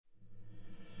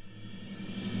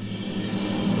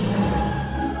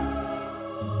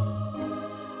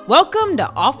Welcome to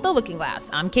Off the Looking Glass.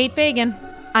 I'm Kate Fagan.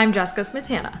 I'm Jessica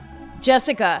Smetana.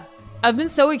 Jessica, I've been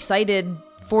so excited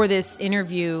for this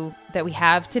interview that we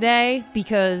have today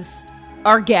because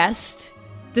our guest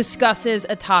discusses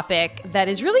a topic that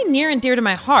is really near and dear to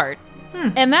my heart.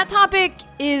 And that topic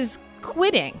is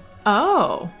quitting.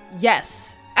 Oh.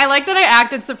 Yes. I like that I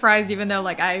acted surprised even though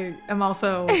I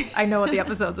know what the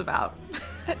episode's about.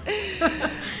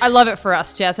 I love it for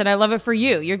us, Jess, and I love it for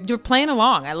you. You're playing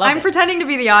along. I love it. I'm pretending to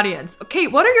be the audience. Okay,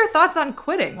 what are your thoughts on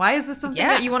quitting? Why is this something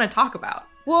that you want to talk about?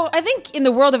 Well, I think in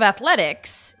the world of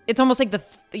athletics, it's almost like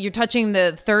you're touching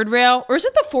the third rail, or is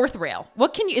it the fourth rail?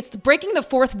 It's breaking the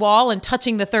fourth wall and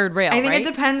touching the third rail, I think right? It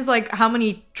depends how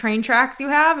many train tracks you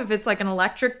have. If it's an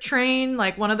electric train,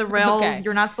 one of the rails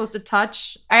you're not supposed to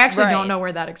touch. I actually don't know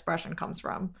where that expression comes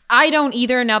from. I don't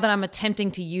either now that I'm attempting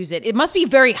to use it. It must be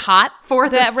very hot.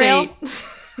 Fourth estate. Rail.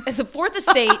 The fourth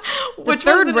estate, Which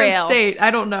third one's an rail. estate?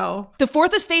 I don't know. The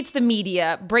fourth estate's the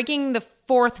media. Breaking the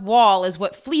fourth wall is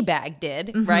what Fleabag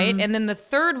did, right? And then the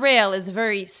third rail is a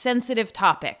very sensitive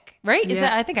topic, right?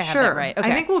 Yeah. I think I have that right.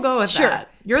 Okay. I think we'll go with that.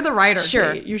 You're the writer,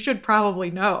 Kate. You should probably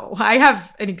know. I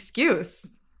have an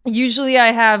excuse. Usually I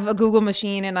have a Google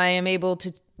machine and I am able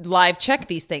to live check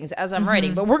these things as I'm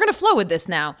writing, but we're going to flow with this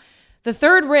now. The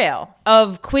third rail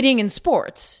of quitting in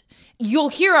sports. You'll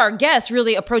hear our guests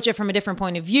really approach it from a different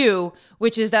point of view,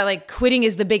 which is that quitting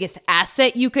is the biggest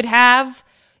asset you could have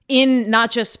in not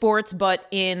just sports, but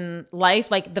in life.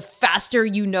 The faster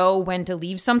you know when to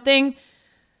leave something,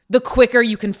 the quicker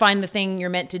you can find the thing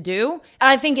you're meant to do.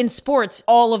 I think in sports,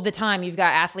 all of the time, you've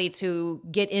got athletes who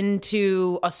get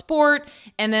into a sport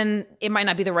and then it might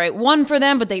not be the right one for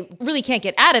them, but they really can't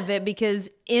get out of it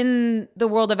because in the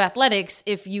world of athletics,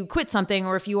 if you quit something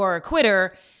or if you are a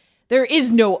quitter, there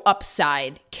is no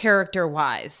upside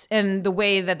character-wise and the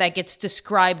way that gets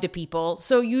described to people.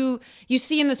 So you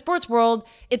see in the sports world,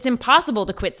 it's impossible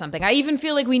to quit something. I even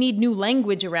feel like we need new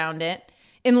language around it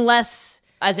unless,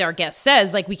 as our guest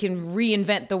says, we can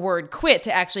reinvent the word quit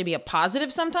to actually be a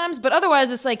positive sometimes. But otherwise,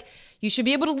 it's you should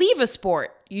be able to leave a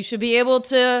sport. You should be able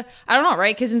to, I don't know,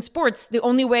 right? Because in sports, the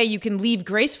only way you can leave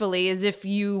gracefully is if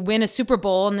you win a Super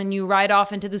Bowl and then you ride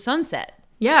off into the sunset.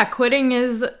 Yeah, quitting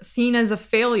is seen as a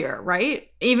failure, right?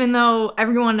 Even though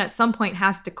everyone at some point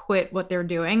has to quit what they're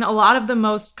doing. A lot of the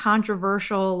most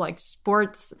controversial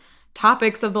sports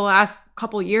topics of the last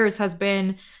couple years has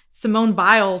been Simone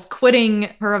Biles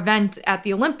quitting her event at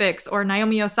the Olympics or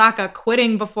Naomi Osaka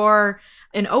quitting before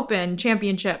an Open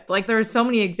championship. There's so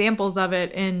many examples of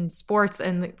it in sports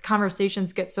and the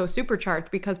conversations get so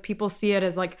supercharged because people see it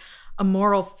as a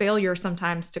moral failure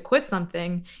sometimes to quit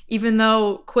something, even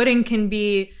though quitting can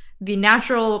be the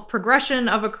natural progression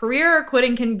of a career.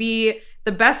 Quitting can be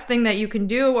the best thing that you can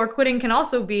do, or quitting can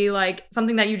also be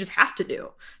something that you just have to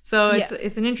do. So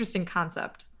it's an interesting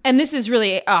concept. And this is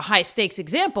really a high stakes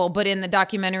example, but in the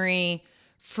documentary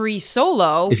Free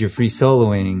Solo. If you're free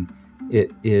soloing, it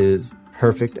is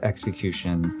perfect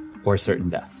execution or certain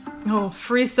death. Oh,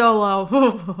 Free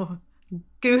Solo.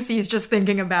 Goosey's just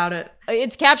thinking about it.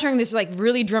 It's capturing this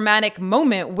really dramatic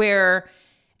moment where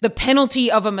the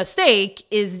penalty of a mistake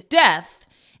is death.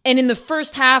 And in the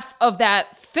first half of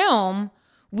that film,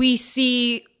 we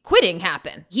see quitting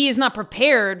happen. He is not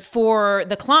prepared for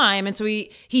the climb. And so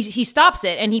he stops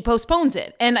it and he postpones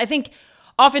it. And I think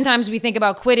oftentimes we think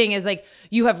about quitting as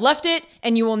you have left it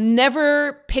and you will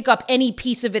never pick up any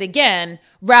piece of it again,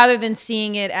 rather than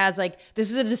seeing it as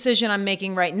this is a decision I'm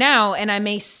making right now and I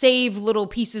may save little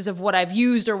pieces of what I've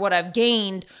used or what I've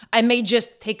gained. I may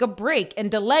just take a break and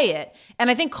delay it.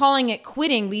 And I think calling it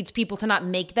quitting leads people to not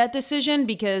make that decision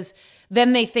because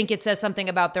then they think it says something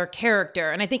about their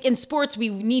character. And I think in sports, we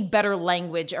need better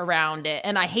language around it.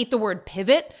 And I hate the word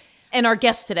pivot. And our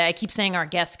guest today, I keep saying our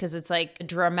guest because it's a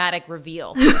dramatic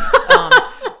reveal.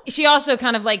 She also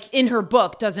kind of in her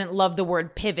book doesn't love the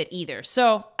word pivot either.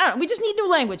 So I don't know, we just need new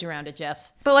language around it,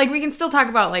 Jess. But we can still talk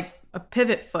about a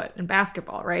pivot foot in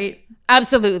basketball, right?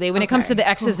 Absolutely. When it comes to the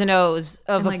X's and O's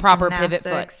of a proper pivot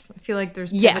foot. I feel like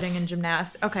there's pivoting in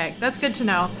gymnastics. Okay, that's good to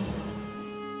know.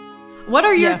 What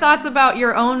are your thoughts about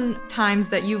your own times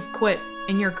that you've quit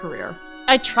in your career?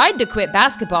 I tried to quit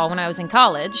basketball when I was in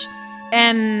college.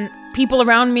 And people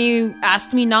around me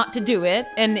asked me not to do it,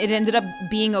 and it ended up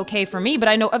being okay for me. But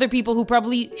I know other people who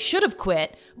probably should have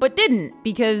quit, but didn't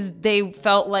because they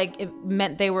felt like it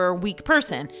meant they were a weak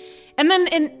person. And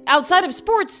then outside of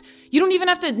sports, you don't even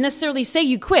have to necessarily say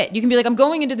you quit. You can be I'm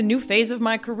going into the new phase of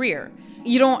my career.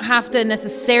 You don't have to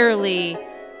necessarily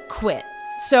quit.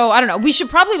 So I don't know. We should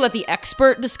probably let the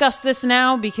expert discuss this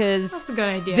now because that's a good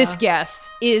idea. This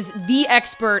guest is the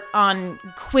expert on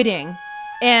quitting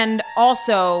and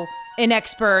also an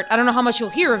expert. I don't know how much you'll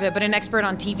hear of it, but an expert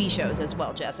on TV shows as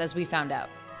well, Jess, as we found out.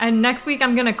 And next week,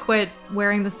 I'm going to quit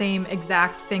wearing the same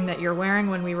exact thing that you're wearing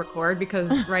when we record,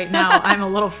 because right now I'm a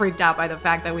little freaked out by the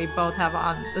fact that we both have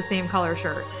on the same color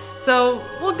shirt. So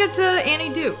we'll get to Annie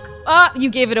Duke. You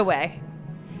gave it away.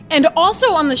 And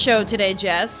also on the show today,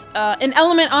 Jess, an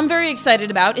element I'm very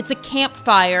excited about. It's a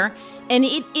campfire, and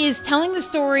it is telling the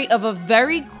story of a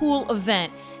very cool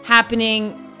event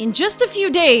happening in just a few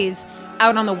days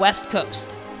out on the West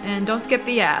Coast. And don't skip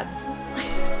the ads.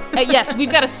 Yes,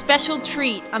 we've got a special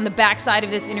treat on the backside of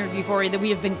this interview for you that we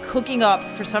have been cooking up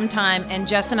for some time, and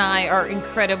Jess and I are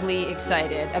incredibly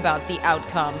excited about the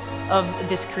outcome of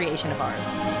this creation of ours.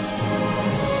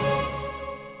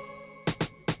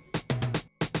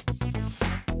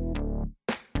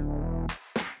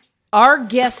 Our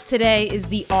guest today is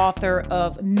the author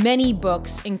of many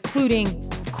books, including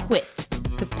Quit: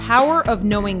 The Power of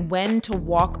Knowing When to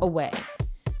Walk Away.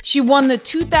 She won the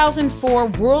 2004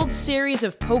 World Series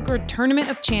of Poker Tournament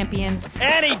of Champions.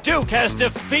 Annie Duke has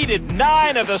defeated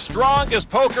 9 of the strongest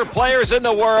poker players in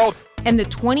the world. And the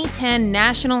 2010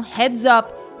 National Heads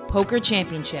Up Poker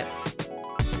Championship.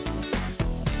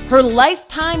 Her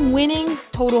lifetime winnings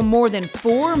total more than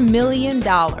 $4 million.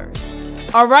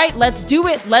 All right, let's do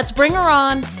it. Let's bring her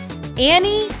on,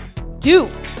 Annie Duke.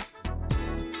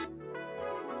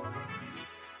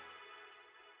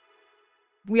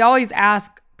 We always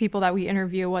ask people that we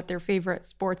interview what their favorite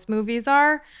sports movies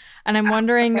are. And I'm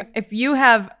wondering if you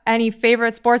have any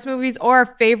favorite sports movies or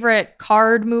favorite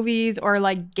card movies or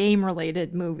like game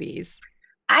related movies.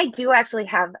 I do actually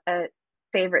have a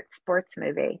favorite sports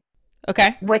movie.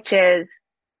 Okay. Which is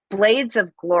Blades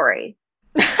of Glory.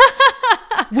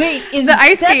 Wait, is the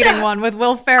ice skating one with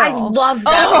Will Ferrell? I love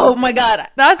that. Oh my God.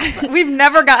 We've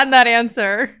never gotten that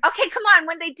answer. Okay, come on.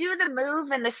 When they do the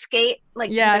move and the skate,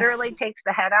 literally takes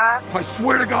the head off. I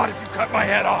swear to God, if you cut my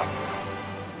head off.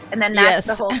 And then that's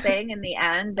the whole thing in the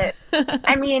end.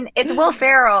 I mean, it's Will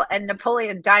Ferrell and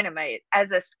Napoleon Dynamite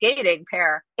as a skating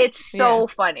pair. It's so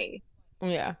funny.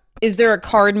 Yeah. Is there a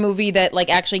card movie that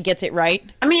actually gets it right?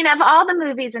 I mean, of all the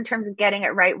movies in terms of getting it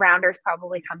right, Rounders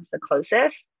probably comes the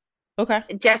closest. Okay.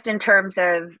 Just in terms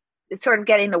of sort of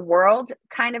getting the world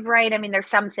kind of right. I mean, there's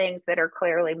some things that are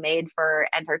clearly made for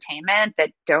entertainment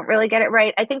that don't really get it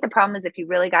right. I think the problem is if you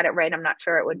really got it right, I'm not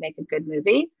sure it would make a good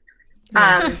movie.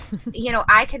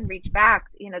 I can reach back,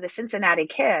 the Cincinnati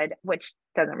Kid, which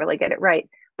doesn't really get it right,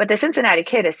 but the Cincinnati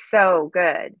Kid is so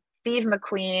good. Steve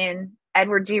McQueen,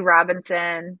 Edward G.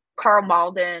 Robinson, Carl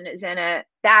Malden is in it.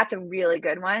 That's a really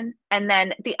good one. And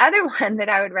then the other one that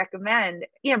I would recommend,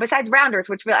 besides Rounders,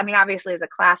 which obviously is a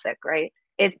classic, right?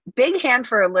 Is Big Hand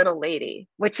for a Little Lady,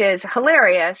 which is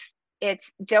hilarious. It's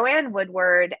Joanne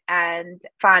Woodward and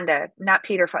Fonda, not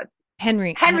Peter Fonda.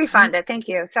 Henry Fonda. Thank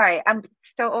you. Sorry, I'm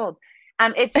so old.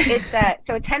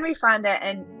 It's Henry Fonda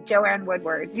and Joanne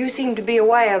Woodward. You seem to be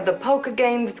aware of the poker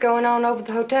game that's going on over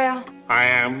the hotel. I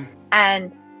am.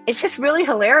 And it's just really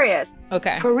hilarious.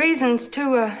 Okay. For reasons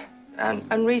too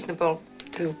unreasonable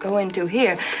to go into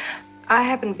here, I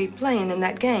happen to be playing in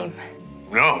that game.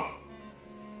 No.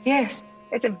 Yes.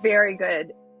 It's a very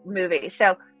good movie.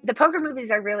 So the poker movies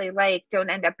I really like don't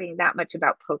end up being that much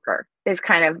about poker, is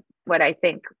kind of what I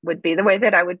think would be the way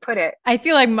that I would put it. I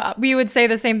feel like we would say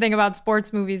the same thing about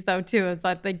sports movies, though, too. It's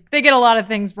like they get a lot of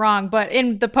things wrong. But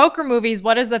in the poker movies,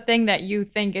 what is the thing that you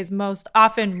think is most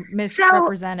often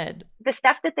misrepresented? The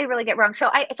stuff that they really get wrong. So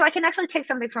I can actually take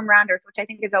something from Rounders, which I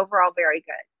think is overall very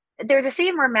good. There's a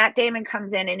scene where Matt Damon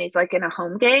comes in and he's in a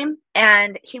home game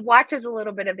and he watches a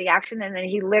little bit of the action and then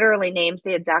he literally names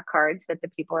the exact cards that the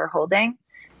people are holding.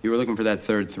 You were looking for that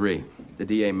third 3. The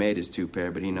DA made his 2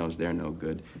 pair, but he knows they're no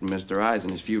good. Mr.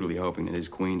 Eisen is futilely hoping that his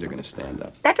queens are going to stand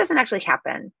up. That doesn't actually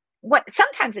happen.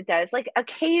 Sometimes it does.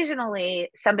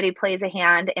 Occasionally somebody plays a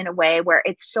hand in a way where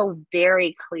it's so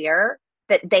very clear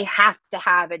that they have to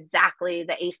have exactly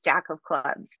the ace jack of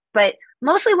clubs. But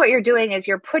mostly what you're doing is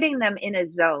you're putting them in a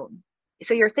zone.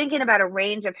 So you're thinking about a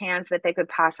range of hands that they could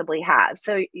possibly have.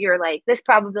 So you're this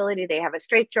probability they have a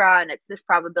straight draw, and it's this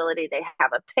probability they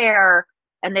have a pair,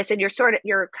 and this, and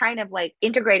you're kind of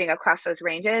integrating across those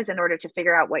ranges in order to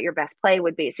figure out what your best play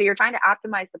would be. So you're trying to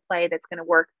optimize the play that's going to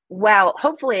work well,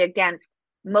 hopefully against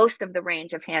most of the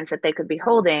range of hands that they could be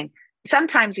holding.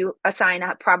 Sometimes you assign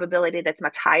a probability that's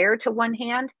much higher to one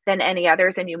hand than any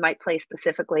others, and you might play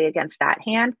specifically against that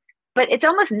hand. But it's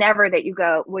almost never that you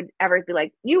would ever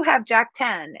be you have Jack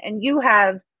 10 and you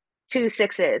have 2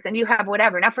 6s and you have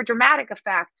whatever. Now, for dramatic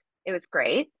effect, it was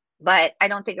great. but I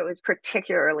don't think it was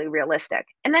particularly realistic.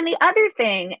 And then the other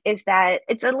thing is that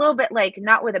it's a little bit like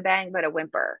not with a bang, but a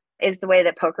whimper is the way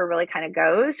that poker really kind of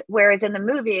goes. Whereas in the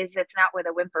movies, it's not with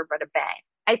a whimper, but a bang.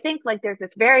 I think like there's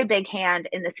this very big hand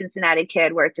in the Cincinnati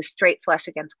Kid where it's a straight flush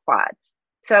against quads.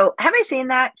 So have I seen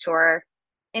that? Sure.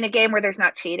 In a game where there's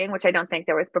not cheating, which I don't think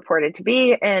there was purported to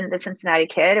be in the Cincinnati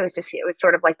Kid. It was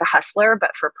sort of like the hustler,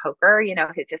 but for poker,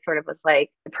 it just sort of was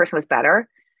like the person was better.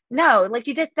 No, like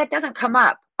that doesn't come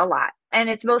up a lot. And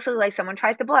it's mostly like someone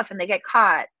tries to bluff and they get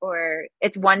caught, or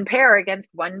it's one pair against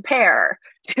one pair,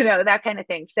 that kind of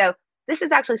thing. So this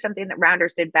is actually something that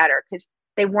Rounders did better because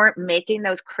they weren't making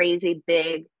those crazy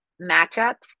big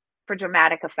matchups for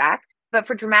dramatic effect. But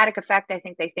for dramatic effect, I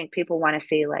think they think people want to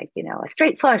see like, a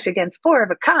straight flush against four of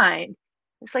a kind.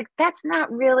 It's like, that's not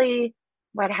really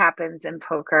what happens in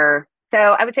poker. So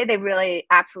I would say they really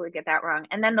absolutely get that wrong.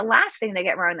 And then the last thing they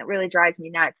get wrong that really drives me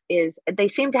nuts is they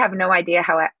seem to have no idea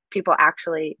how people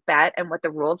actually bet and what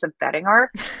the rules of betting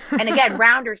are. And again,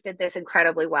 Rounders did this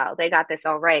incredibly well. They got this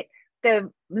all right. The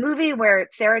movie where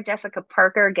Sarah Jessica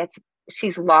Parker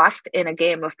she's lost in a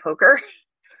game of poker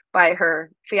by her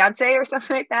fiance or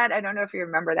something like that. I don't know if you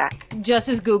remember that. Jess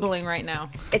is Googling right now.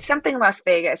 It's something Las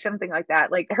Vegas, something like that.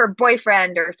 Like her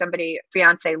boyfriend or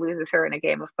fiance loses her in a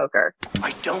game of poker.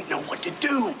 I don't know what to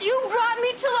do. You brought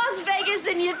me to Las Vegas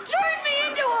and you turned me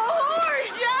into a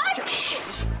whore, Jack.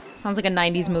 Sounds like a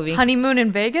 90s movie. Honeymoon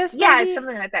in Vegas? Maybe? Yeah, it's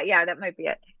something like that. Yeah, that might be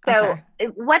it. So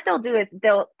what they'll do is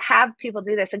they'll have people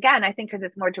do this again, I think, because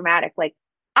it's more dramatic. Like,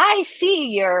 I see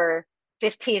your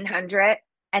 1,500.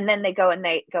 And then they go,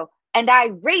 and I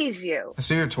raise you. I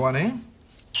see your 20.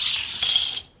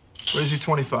 Raise you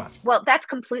 25. Well, that's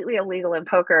completely illegal in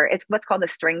poker. It's what's called a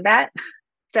string bet.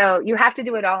 So you have to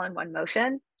do it all in one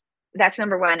motion. That's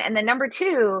number one. And then number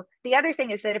two, the other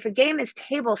thing is that if a game is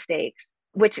table stakes,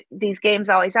 which these games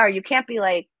always are, you can't be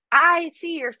like, I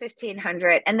see your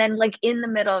 1,500. And then like in the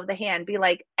middle of the hand, be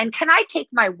like, and can I take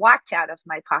my watch out of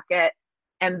my pocket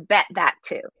and bet that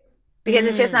too? Because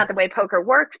it's just not the way poker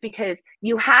works, because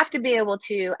you have to be able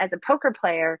to, as a poker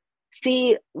player,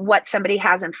 see what somebody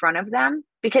has in front of them,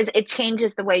 because it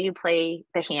changes the way you play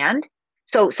the hand.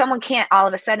 So someone can't all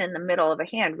of a sudden in the middle of a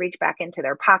hand reach back into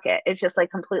their pocket. It's just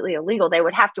like completely illegal. They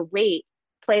would have to wait,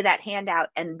 play that hand out,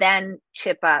 and then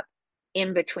chip up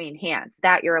in between hands.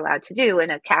 That you're allowed to do in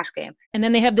a cash game. And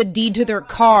then they have the deed to their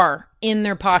car in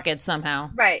their pocket somehow.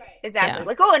 Right, exactly. Yeah.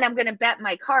 Like, and I'm going to bet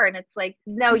my car. And it's like,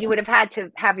 no, you would have had to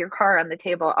have your car on the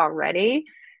table already.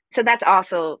 So that's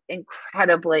also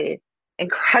incredibly,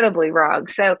 incredibly wrong.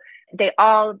 So they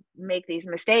all make these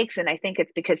mistakes. And I think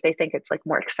it's because they think it's like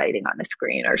more exciting on the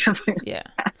screen or something. Yeah.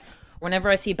 Whenever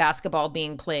I see basketball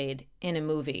being played in a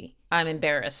movie, I'm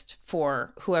embarrassed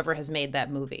for whoever has made that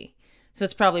movie. So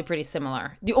it's probably pretty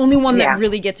similar. The only one that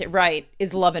really gets it right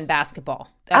is Love and Basketball.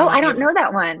 I don't know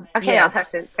that one. Okay, yeah, I'll have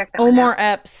to check that Omar one out.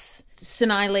 Epps,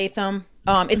 Sinai Latham.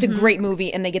 It's a great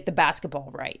movie, and they get the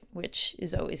basketball right, which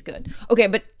is always good. Okay,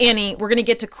 but Annie, we're going to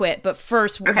get to Quit. But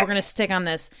first, we're going to stick on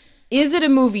this. Is it a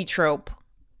movie trope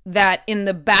that in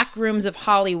the back rooms of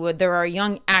Hollywood, there are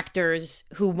young actors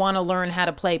who want to learn how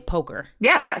to play poker?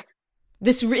 Yes.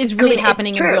 This is really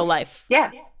happening in real life?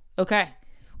 Yeah. Okay.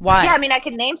 Why? Yeah, I mean, I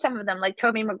can name some of them, like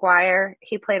Tobey Maguire.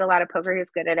 He played a lot of poker. He was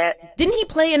good at it. Didn't he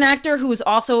play an actor who was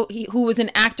also who was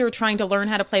an actor trying to learn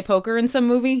how to play poker in some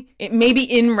movie? Maybe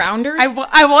in Rounders.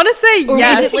 I want to say or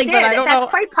yes, is it like, but I don't know.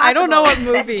 I don't know what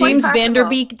movie. James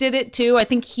Vanderbeek did it too. I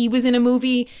think he was in a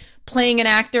movie playing an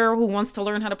actor who wants to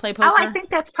learn how to play poker. Oh, I think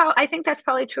that's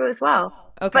probably true as well.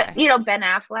 Okay, but Ben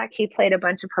Affleck, he played a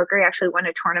bunch of poker. He actually won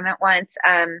a tournament once.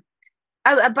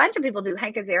 A bunch of people do.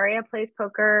 Hank Azaria plays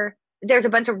poker. There's a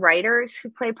bunch of writers who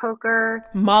play poker.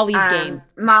 Molly's Game.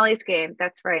 Molly's Game.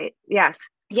 That's right. Yes.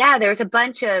 Yeah. There's a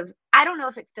bunch of, I don't know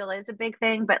if it still is a big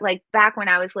thing, but like back when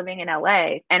I was living in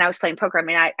LA and I was playing poker, I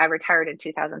mean, I retired in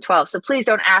 2012. So please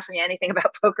don't ask me anything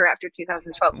about poker after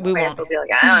 2012. We won't. Be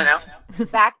like, I don't know.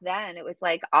 Back then it was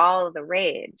like all the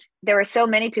rage. There were so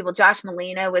many people. Josh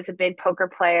Molina was a big poker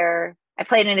player. I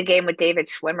played in a game with David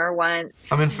Schwimmer once.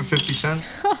 I'm in for 50 cents.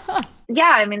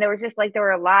 Yeah. I mean, there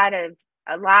were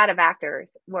a lot of actors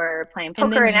were playing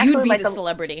poker. And then you'd be the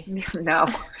celebrity. No.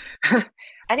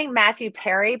 I think Matthew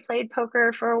Perry played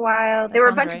poker for a while. There were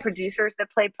a bunch of producers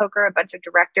that played poker, a bunch of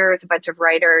directors, a bunch of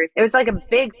writers. It was like a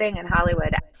big thing in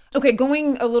Hollywood. Okay,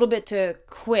 going a little bit to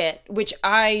Quit, which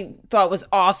I thought was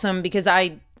awesome because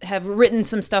I have written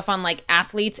some stuff on like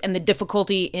athletes and the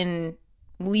difficulty in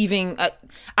leaving.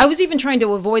 I was even trying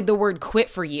to avoid the word quit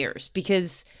for years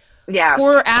because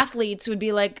poor athletes would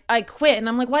be like, I quit. And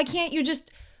I'm like, why can't you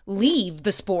just leave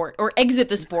the sport or exit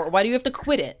the sport? Why do you have to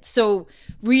quit it? So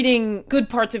reading good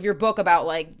parts of your book about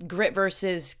like grit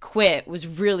versus quit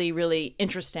was really, really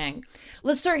interesting.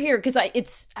 Let's start here because I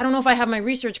don't know if I have my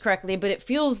research correctly, but it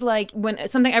feels like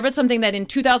I read something that in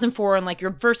 2004 in like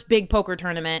your first big poker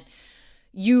tournament,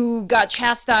 you got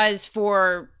chastised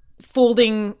for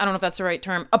folding, I don't know if that's the right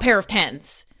term, a pair of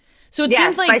tens. So it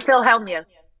seems like by Phil Hellmuth.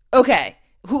 Okay.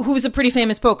 Who's a pretty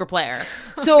famous poker player.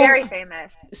 So very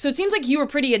famous. So it seems like you were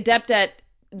pretty adept at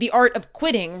the art of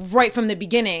quitting right from the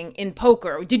beginning in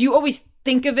poker. Did you always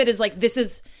think of it as like this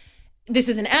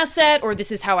is an asset, or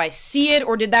this is how I see it,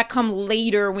 or did that come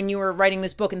later when you were writing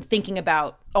this book and thinking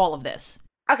about all of this?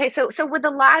 Okay, so with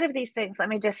a lot of these things, let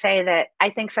me just say that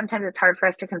I think sometimes it's hard for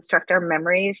us to construct our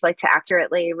memories, like to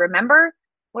accurately remember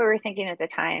what we were thinking at the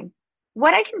time.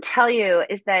 What I can tell you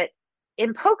is that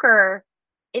in poker,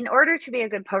 in order to be a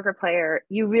good poker player,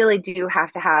 you really do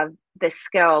have to have this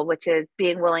skill, which is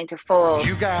being willing to fold.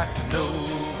 You got to know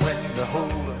when to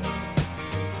hold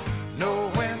up, know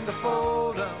when to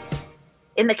fold up.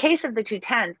 In the case of the two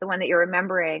tens, the one that you're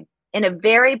remembering, in a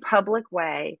very public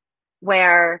way,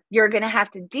 where you're going to have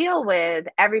to deal with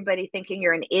everybody thinking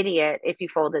you're an idiot if you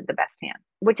folded the best hand,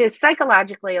 which is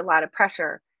psychologically a lot of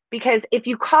pressure. Because if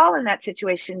you call in that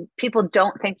situation, people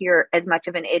don't think you're as much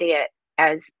of an idiot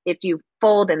as if you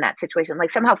fold in that situation.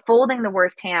 Like somehow folding the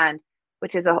worst hand,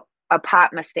 which is a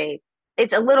pot mistake,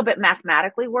 it's a little bit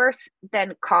mathematically worse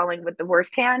than calling with the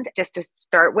worst hand, just to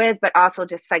start with, but also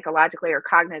just psychologically or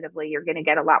cognitively, you're going to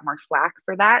get a lot more flack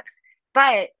for that.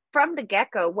 But from the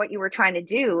get-go, what you were trying to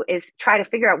do is try to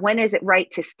figure out when is it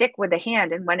right to stick with the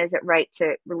hand and when is it right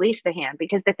to release the hand.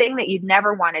 Because the thing that you'd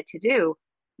never wanted to do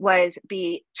was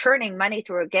be churning money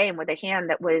through a game with a hand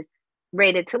that was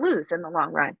rated to lose in the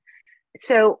long run.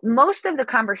 So most of the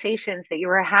conversations that you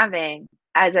were having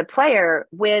as a player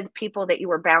with people that you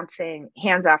were bouncing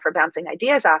hands off or bouncing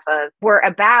ideas off of were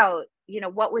about,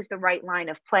 what was the right line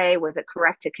of play? Was it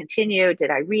correct to continue? Did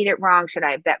I read it wrong? Should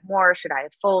I have bet more? Should I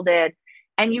have folded?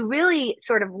 And you really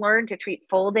sort of learn to treat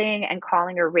folding and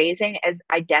calling or raising as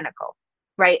identical,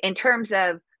 right? In terms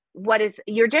of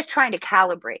you're just trying to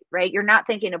calibrate, right? You're not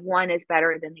thinking of one is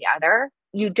better than the other.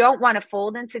 You don't want to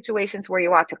fold in situations where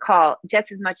you ought to call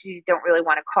just as much as you don't really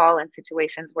want to call in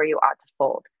situations where you ought to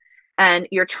fold. And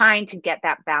you're trying to get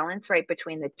that balance right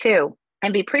between the two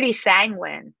and be pretty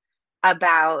sanguine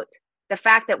about the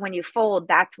fact that when you fold,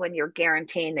 that's when you're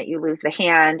guaranteeing that you lose the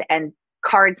hand, and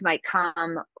cards might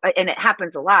come, and it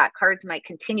happens a lot. Cards might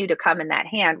continue to come in that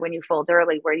hand when you fold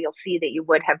early, where you'll see that you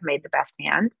would have made the best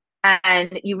hand.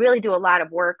 And you really do a lot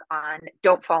of work on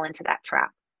don't fall into that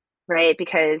trap, right?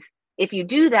 Because if you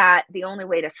do that, the only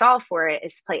way to solve for it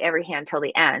is to play every hand till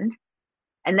the end.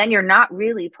 And then you're not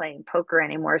really playing poker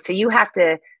anymore. So you have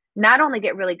to not only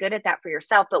get really good at that for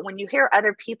yourself, but when you hear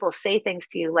other people say things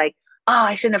to you like, oh,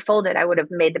 I shouldn't have folded, I would have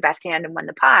made the best hand and won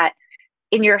the pot.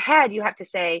 In your head, you have to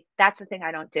say, that's the thing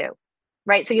I don't do,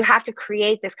 right? So you have to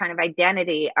create this kind of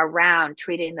identity around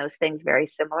treating those things very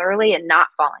similarly and not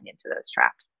falling into those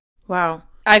traps. Wow.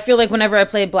 I feel like whenever I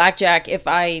play blackjack, if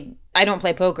I don't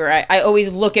play poker, I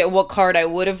always look at what card I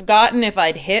would have gotten if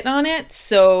I'd hit on it.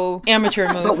 So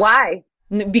amateur move. But why?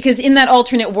 Because in that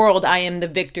alternate world, I am the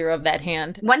victor of that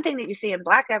hand. One thing that you see in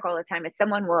blackjack all the time is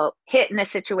someone will hit in a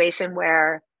situation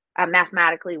where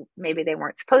mathematically maybe they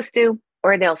weren't supposed to,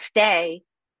 or they'll stay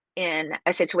in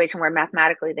a situation where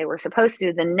mathematically they were supposed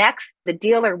to. The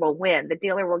dealer will win. The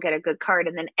dealer will get a good card,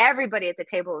 and then everybody at the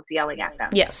table is yelling at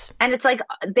them. Yes. And it's like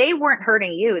they weren't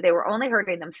hurting you. They were only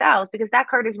hurting themselves because that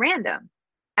card is random.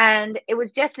 And it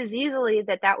was just as easily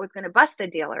that was going to bust the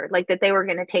dealer, like that they were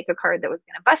going to take a card that was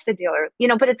going to bust the dealer.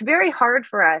 But it's very hard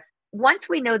for us once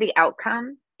we know the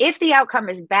outcome. If the outcome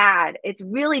is bad, it's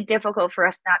really difficult for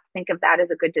us not to think of that as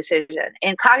a good decision.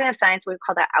 In cognitive science, we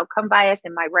call that outcome bias.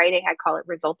 In my writing, I call it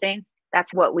resulting.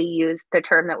 That's what we use, the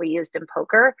term that we used in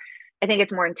poker. I think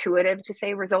it's more intuitive to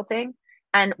say resulting.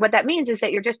 And what that means is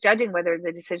that you're just judging whether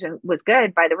the decision was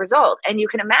good by the result. And you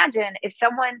can imagine if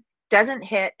someone doesn't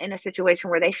hit in a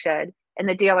situation where they should, and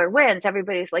the dealer wins,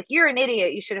 everybody's like, you're an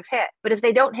idiot, you should have hit. But if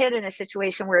they don't hit in a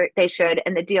situation where they should,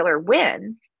 and the dealer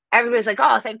wins, everybody's like,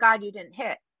 oh, thank God you didn't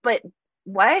hit. But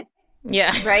what?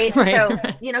 Yeah. Right. Right.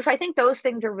 So, so I think those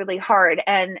things are really hard.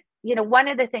 And, one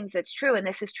of the things that's true, and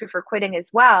this is true for quitting as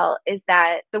well, is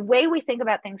that the way we think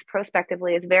about things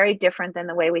prospectively is very different than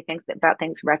the way we think about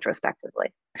things retrospectively.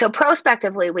 So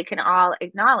prospectively, we can all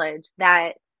acknowledge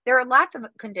that there are lots of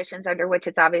conditions under which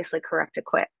it's obviously correct to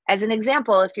quit. As an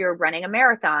example, if you're running a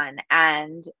marathon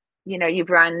and you've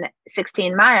run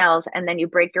 16 miles and then you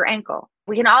break your ankle.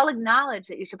 We can all acknowledge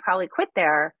that you should probably quit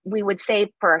there. We would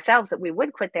say for ourselves that we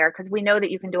would quit there because we know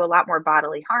that you can do a lot more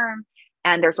bodily harm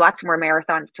and there's lots more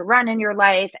marathons to run in your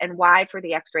life. And why for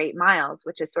the extra 8 miles,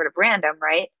 which is sort of random,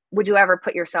 right? Would you ever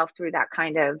put yourself through that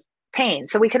kind of pain?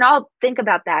 So we can all think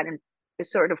about that and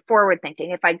sort of forward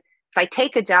thinking. If I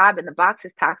take a job and the box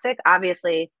is toxic,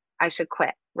 obviously I should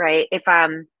quit, right? If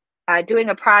I'm doing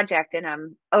a project and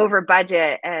I'm over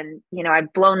budget and,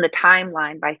 I've blown the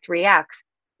timeline by 3x,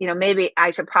 maybe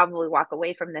I should probably walk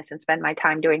away from this and spend my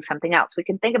time doing something else. We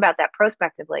can think about that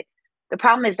prospectively. The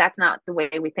problem is that's not the way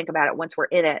we think about it once we're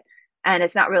in it. And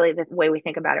it's not really the way we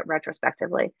think about it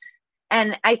retrospectively.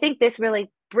 And I think this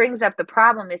really brings up the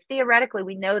problem is theoretically,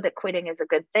 we know that quitting is a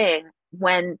good thing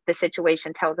when the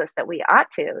situation tells us that we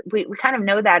ought to. We kind of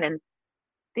know that in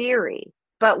theory.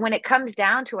 But when it comes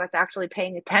down to us actually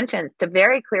paying attention to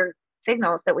very clear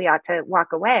signals that we ought to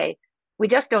walk away, we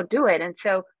just don't do it. And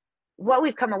so what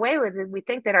we've come away with is we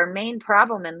think that our main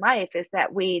problem in life is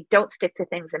that we don't stick to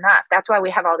things enough. That's why we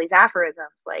have all these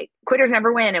aphorisms like quitters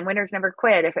never win and winners never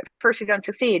quit. If at first you don't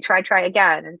succeed, try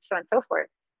again, and so on and so forth.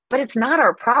 But it's not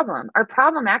our problem. Our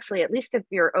problem actually, at least if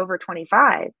you're over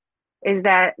 25, is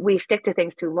that we stick to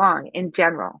things too long in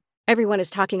general. Everyone is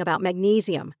talking about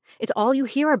magnesium. It's all you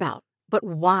hear about. But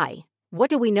why? What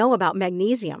do we know about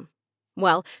magnesium?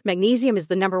 Well, magnesium is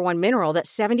the number one mineral that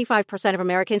 75% of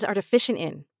Americans are deficient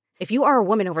in. If you are a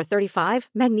woman over 35,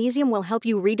 magnesium will help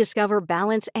you rediscover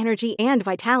balance, energy, and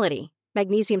vitality.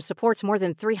 Magnesium supports more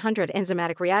than 300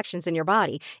 enzymatic reactions in your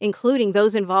body, including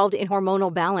those involved in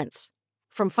hormonal balance.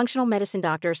 From functional medicine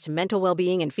doctors to mental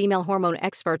well-being and female hormone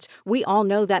experts, we all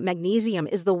know that magnesium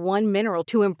is the one mineral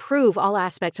to improve all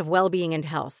aspects of well-being and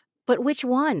health. But which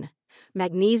one?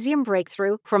 Magnesium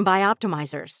Breakthrough from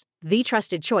Bioptimizers, the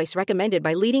trusted choice recommended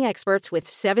by leading experts with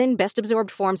 7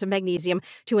 best-absorbed forms of magnesium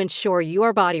to ensure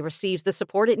your body receives the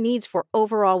support it needs for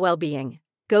overall well-being.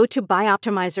 Go to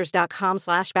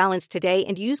bioptimizers.com/balance today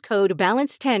and use code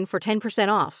BALANCE10 for 10%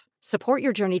 off. Support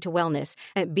your journey to wellness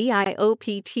at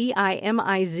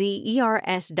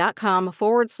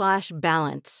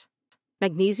bioptimizers.com/balance.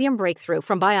 Magnesium Breakthrough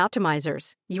from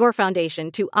Bioptimizers, your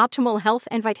foundation to optimal health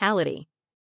and vitality.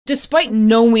 Despite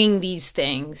knowing these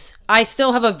things, I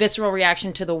still have a visceral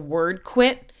reaction to the word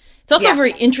quit. It's also a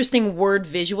very interesting word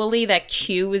visually. That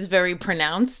Q is very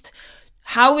pronounced.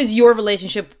 How is your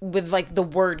relationship with the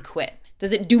word quit?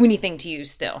 Does it do anything to you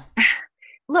still?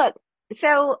 Look,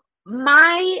 so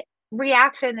my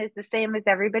reaction is the same as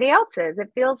everybody else's. It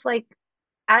feels like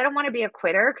I don't want to be a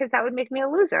quitter because that would make me a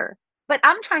loser. But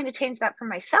I'm trying to change that for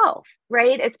myself,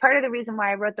 right? It's part of the reason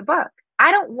why I wrote the book.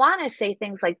 I don't want to say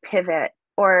things like pivot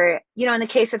or, in the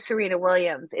case of Serena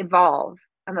Williams, evolve.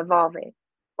 I'm evolving.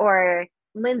 Or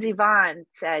Lindsey Vonn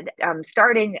said,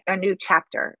 starting a new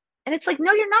chapter. And it's like,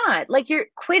 no, you're not. You're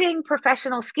quitting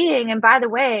professional skiing. And by the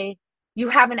way, you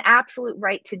have an absolute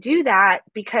right to do that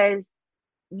because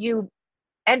you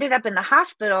ended up in the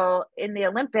hospital in the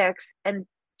Olympics and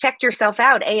checked yourself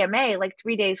out AMA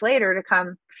 3 days later to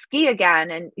come ski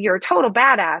again. And you're a total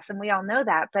badass. And we all know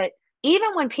that. But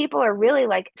even when people are really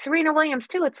like Serena Williams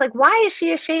too, it's like, why is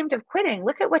she ashamed of quitting?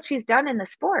 Look at what she's done in the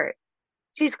sport.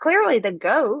 She's clearly the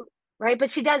GOAT, right?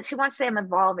 But she wants to say I'm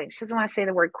evolving. She doesn't want to say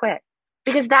the word quit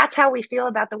because that's how we feel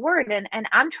about the word. And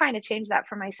I'm trying to change that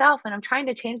for myself and I'm trying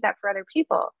to change that for other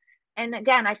people. And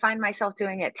again, I find myself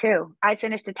doing it too. I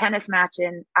finished a tennis match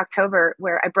in October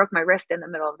where I broke my wrist in the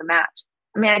middle of the match.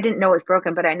 I mean, I didn't know it was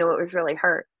broken, but I knew it was really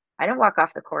hurt. I didn't walk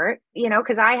off the court,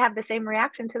 because I have the same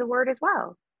reaction to the word as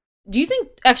well. Do you think,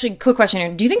 actually, quick question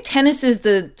here. Do you think tennis is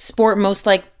the sport most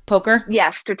like poker?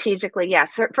 Yes, strategically,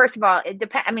 yes. First of all, it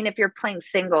depends. I mean, if you're playing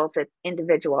singles, it's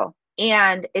individual.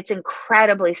 And it's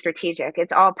incredibly strategic.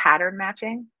 It's all pattern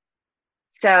matching.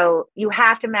 So you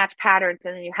have to match patterns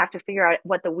and then you have to figure out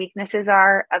what the weaknesses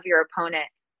are of your opponent.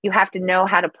 You have to know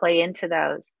how to play into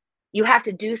those. You have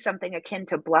to do something akin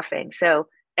to bluffing. So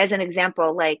as an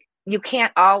example, you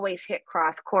can't always hit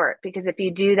cross court because if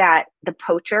you do that, the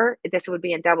poacher, this would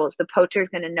be in doubles, the poacher is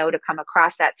going to know to come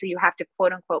across that. So you have to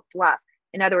quote unquote bluff.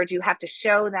 In other words, you have to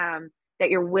show them that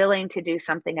you're willing to do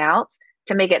something else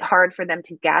to make it hard for them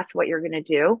to guess what you're going to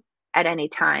do at any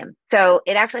time. So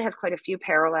it actually has quite a few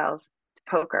parallels to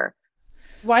poker.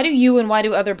 Why do you and why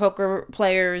do other poker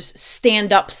players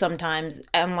stand up sometimes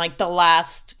on the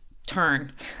last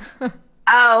turn?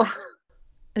 Oh.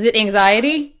 Is it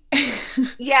anxiety?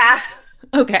 Yeah.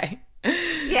 Okay.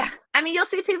 Yeah. I mean, you'll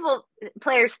see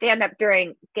players stand up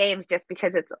during games just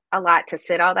because it's a lot to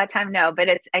sit all that time. No, but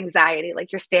it's anxiety.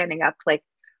 You're standing up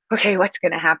okay, what's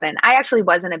going to happen? I actually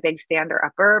wasn't a big stander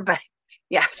upper, but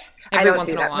Yes. Every once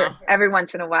in a while. Every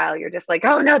once in a while, you're just like,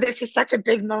 oh no, this is such a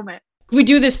big moment. We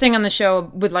do this thing on the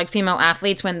show with like female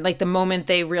athletes when like the moment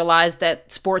they realized that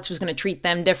sports was going to treat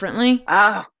them differently.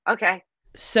 Oh, okay.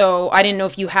 So I didn't know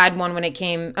if you had one when it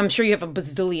came. I'm sure you have a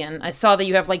bazillion. I saw that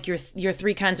you have like your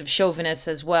 3 kinds of chauvinists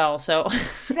as well. So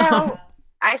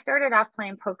I started off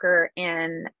playing poker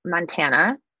in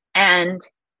Montana, and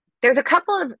there's a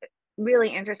couple of really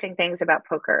interesting things about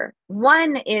poker.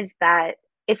 One is that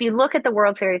if you look at the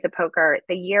World Series of Poker,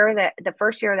 the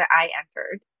first year that I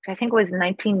entered, I think was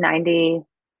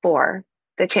 1994,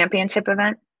 the championship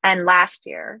event, and last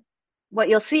year, what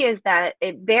you'll see is that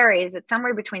it varies. It's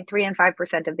somewhere between 3 and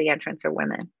 5% of the entrants are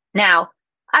women. Now,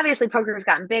 obviously, poker has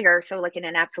gotten bigger, so like in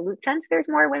an absolute sense, there's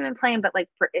more women playing, but like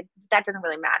that doesn't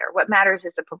really matter. What matters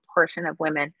is the proportion of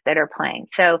women that are playing.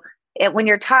 So when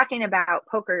you're talking about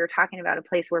poker, you're talking about a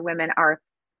place where women are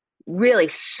really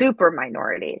super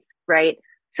minorities, right?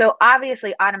 So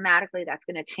obviously, automatically, that's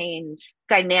going to change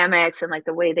dynamics and like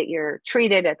the way that you're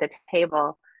treated at the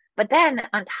table. But then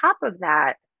on top of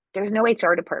that, there's no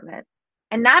HR department.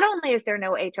 And not only is there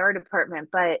no HR department,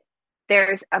 but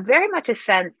there's very much a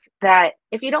sense that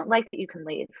if you don't like it, you can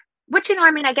leave. Which,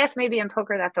 I mean, I guess maybe in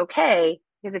poker that's okay,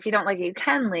 because if you don't like it, you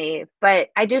can leave. But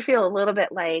I do feel a little bit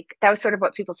like that was sort of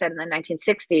what people said in the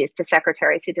 1960s to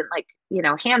secretaries who didn't like,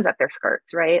 hands up their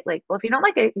skirts, right? Like, well, if you don't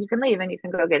like it, you can leave and you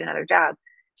can go get another job.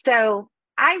 So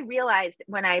I realized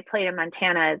when I played in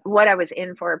Montana what I was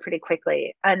in for pretty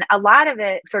quickly. And a lot of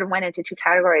it sort of went into 2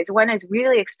 categories. One is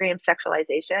really extreme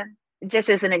sexualization. Just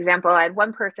as an example, I had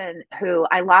one person who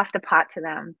I lost a pot to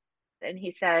them, and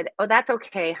he said, "Oh, that's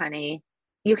okay, honey.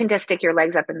 You can just stick your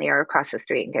legs up in the air across the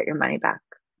street and get your money back."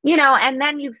 And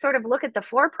then you sort of look at the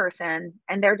floor person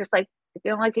and they're just like, "If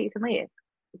you don't like it, you can leave."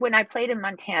 When I played in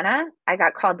Montana, I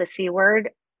got called the C word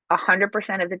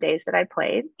 100% of the days that I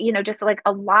played, just like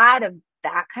a lot of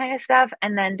that kind of stuff.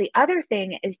 And then the other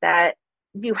thing is that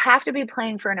you have to be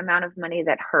playing for an amount of money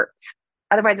that hurts.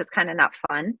 Otherwise, it's kind of not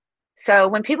fun. So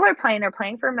when people are playing, they're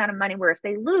playing for an amount of money where if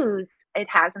they lose, it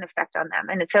has an effect on them.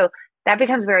 And so that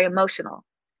becomes very emotional.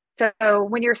 So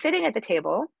when you're sitting at the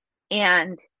table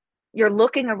and you're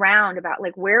looking around about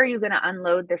like, where are you going to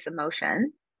unload this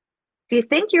emotion? Do you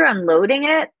think you're unloading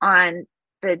it on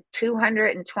the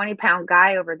 220-pound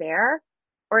guy over there?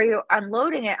 Or are you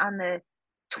unloading it on the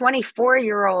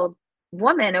 24-year-old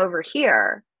woman over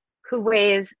here who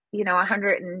weighs,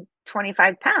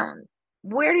 125 pounds?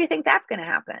 Where do you think that's going to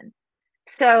happen?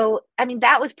 So, I mean,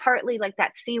 that was partly like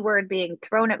that C word being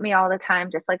thrown at me all the time,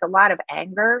 just like a lot of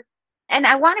anger. And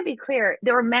I want to be clear,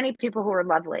 there were many people who were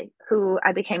lovely, who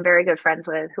I became very good friends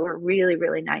with, who were really,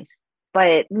 really nice.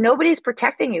 But nobody's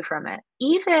protecting you from it.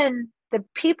 Even the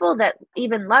people that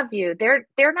even love you, they're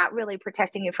not really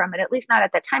protecting you from it, at least not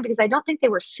at that time, because I don't think they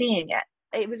were seeing it.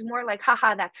 It was more like,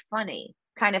 haha, that's funny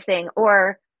kind of thing.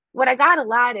 Or what I got a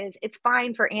lot is, it's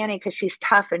fine for Annie because she's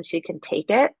tough and she can take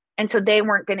it. And so they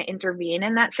weren't going to intervene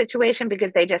in that situation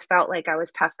because they just felt like I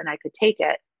was tough and I could take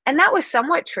it. And that was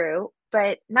somewhat true,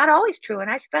 but not always true.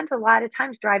 And I spent a lot of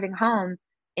times driving home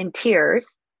in tears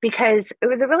because it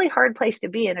was a really hard place to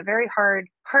be and a very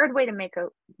hard way to make a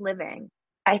living.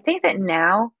 I think that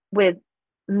now with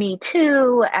Me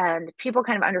Too and people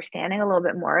kind of understanding a little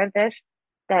bit more of this,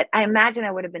 that I imagine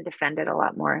I would have been defended a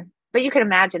lot more. But you can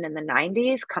imagine in the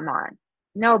 90s, come on,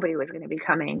 nobody was going to be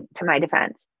coming to my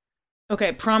defense.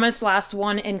 Okay, promise, last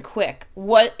one and quick.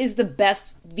 What is the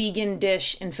best vegan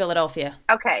dish in Philadelphia?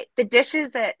 Okay, the dish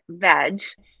is at Veg.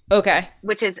 Okay.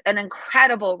 Which is an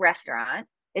incredible restaurant.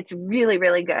 It's really,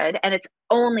 really good. And it's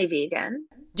only vegan.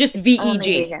 Just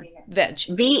V-E-G. Veg.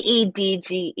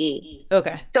 V-E-D-G-E.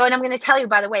 Okay. So, and I'm going to tell you,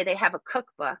 by the way, they have a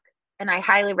cookbook. And I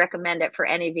highly recommend it for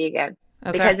any vegan.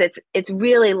 Okay. Because it's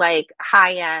really like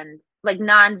high-end, like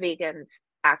non-vegans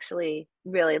actually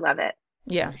really love it.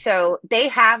 Yeah. So they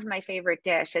have my favorite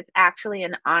dish. It's actually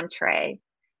an entree.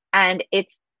 And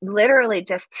it's literally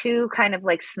just 2 kind of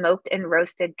like smoked and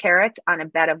roasted carrots on a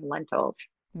bed of lentils.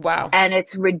 Wow. And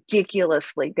it's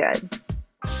ridiculously good.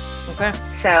 Okay.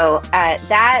 So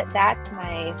that's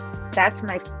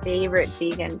my favorite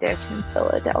vegan dish in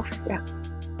Philadelphia.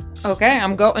 Okay,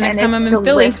 I'm going next time I'm in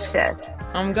Philly.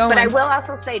 I'm going. But I will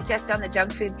also say, just on the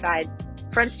junk food side,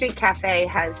 Front Street Cafe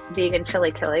has vegan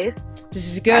chili killies.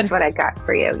 This is good. That's what I got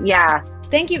for you. Yeah.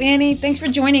 Thank you, Annie. Thanks for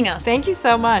joining us. Thank you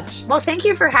so much. Well, thank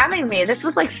you for having me. This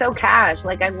was like so cash.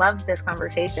 Like I loved this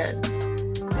conversation.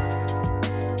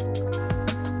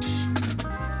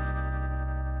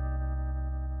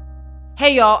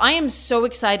 Hey, y'all. I am so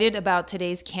excited about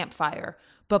today's campfire.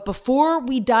 But before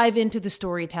we dive into the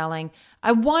storytelling,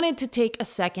 I wanted to take a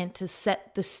second to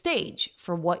set the stage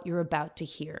for what you're about to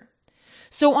hear.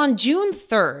 So on June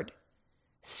 3rd,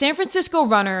 San Francisco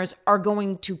runners are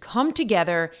going to come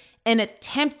together and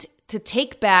attempt to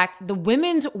take back the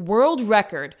women's world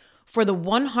record for the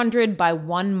 100 by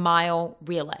 1 mile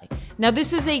relay. Now,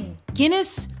 this is a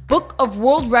Guinness Book of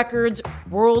World Records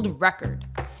world record.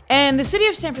 And the city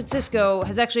of San Francisco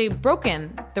has actually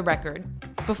broken the record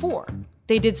before.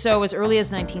 They did so as early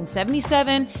as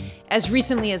 1977, as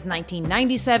recently as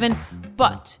 1997,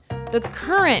 but the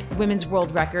current women's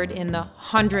world record in the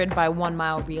 100 by 1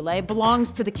 mile relay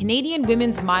belongs to the Canadian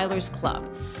Women's Milers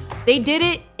Club. They did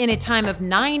it in a time of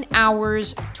 9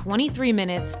 hours, 23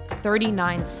 minutes,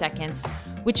 39 seconds,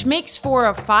 which makes for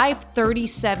a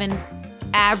 5:37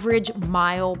 average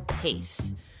mile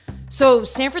pace. So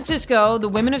San Francisco, the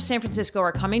women of San Francisco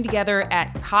are coming together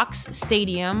at Cox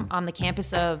Stadium on the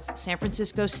campus of San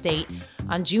Francisco State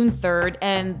on June 3rd.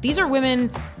 And these are women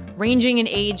ranging in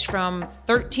age from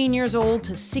 13 years old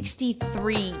to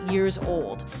 63 years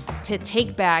old to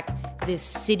take back this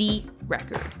city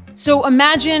record. So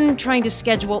imagine trying to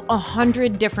schedule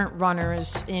 100 different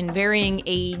runners in varying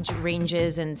age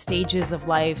ranges and stages of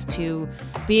life to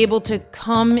be able to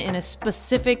come in a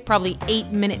specific, probably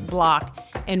 8-minute block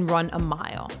and run a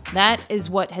mile. That is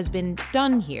what has been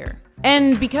done here.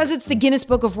 And because it's the Guinness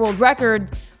Book of World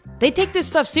Record, they take this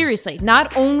stuff seriously.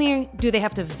 Not only do they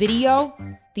have to video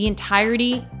the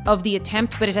entirety of the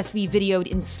attempt, but it has to be videoed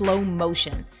in slow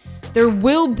motion. There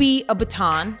will be a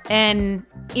baton, and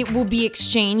it will be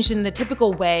exchanged in the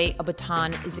typical way a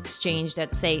baton is exchanged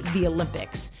at, say, the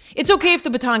Olympics. It's okay if the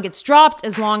baton gets dropped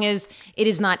as long as it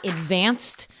is not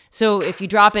advanced. So if you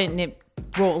drop it and it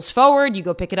rolls forward, you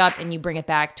go pick it up and you bring it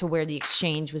back to where the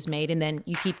exchange was made, and then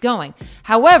you keep going.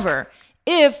 However,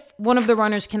 if one of the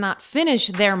runners cannot finish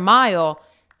their mile,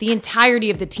 the entirety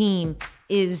of the team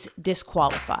is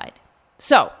disqualified.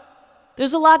 So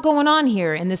there's a lot going on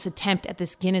here in this attempt at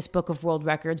this Guinness Book of World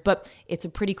Records, but it's a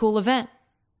pretty cool event.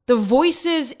 The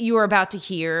voices you are about to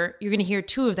hear, you're going to hear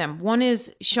two of them. One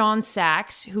is Sean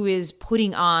Sachs, who is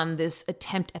putting on this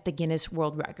attempt at the Guinness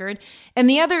World Record. And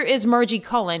the other is Margie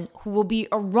Cullen, who will be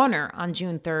a runner on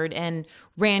June 3rd and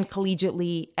ran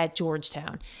collegiately at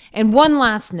Georgetown. And one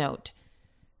last note,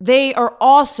 they are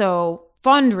also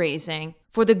fundraising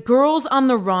for the Girls on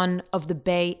the Run of the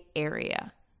Bay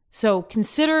Area. So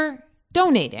consider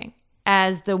donating.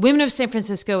 As the women of San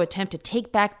Francisco attempt to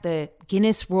take back the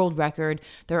Guinness World Record,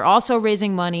 they're also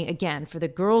raising money, again, for the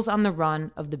Girls on the Run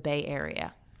of the Bay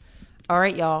Area. All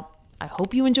right, y'all. I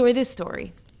hope you enjoy this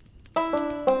story.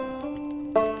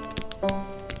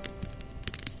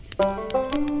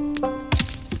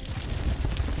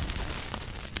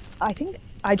 I think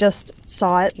I just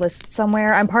saw it listed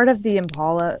somewhere. I'm part of the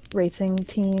Impala racing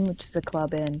team, which is a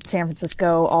club in San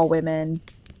Francisco, all women.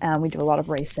 We do a lot of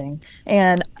racing.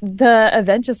 And the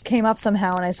event just came up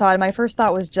somehow, and I saw it. My first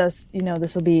thought was just,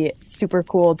 this will be super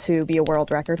cool to be a world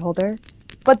record holder.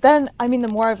 But then, the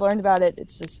more I've learned about it,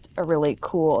 it's just a really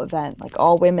cool event. Like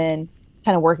all women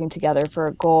kind of working together for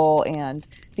a goal, and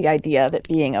the idea of it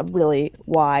being a really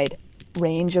wide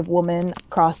range of women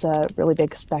across a really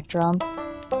big spectrum.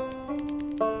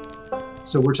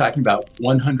 So we're talking about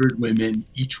 100 women,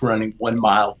 each running 1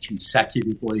 mile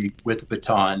consecutively with a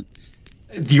baton.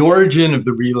 The origin of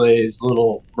the relay is a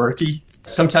little murky.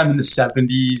 Sometime in the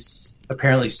 70s,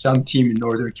 apparently some team in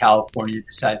Northern California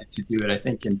decided to do it, I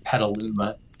think in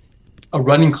Petaluma. A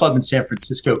running club in San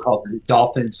Francisco called the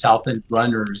Dolphin South End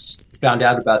Runners found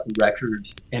out about the record,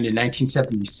 and in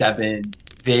 1977,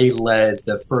 they led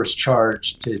the first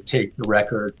charge to take the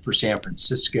record for San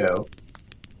Francisco.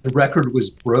 The record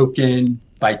was broken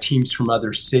by teams from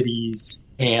other cities,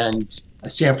 and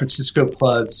San Francisco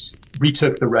clubs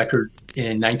retook the record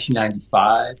in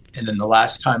 1995, and then the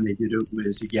last time they did it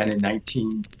was again in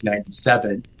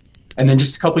 1997. And then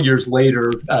just a couple years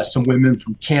later, some women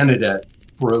from Canada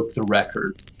broke the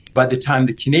record. By the time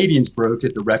the Canadians broke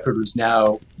it, the record was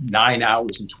now 9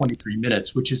 hours and 23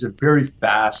 minutes, which is a very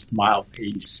fast mile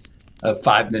pace of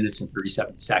 5 minutes and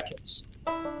 37 seconds.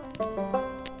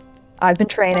 I've been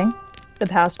training the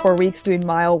past 4 weeks doing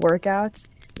mile workouts.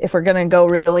 If we're going to go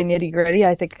really nitty gritty,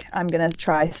 I think I'm going to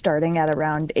try starting at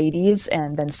around 80s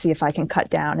and then see if I can cut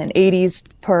down. And 80s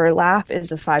per lap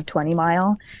is a 5:20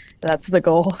 mile. That's the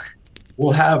goal.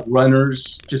 We'll have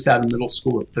runners just out of middle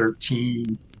school at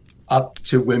 13 up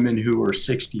to women who are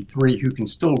 63 who can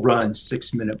still run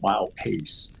 6-minute mile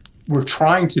pace. We're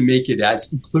trying to make it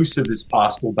as inclusive as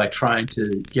possible by trying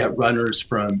to get runners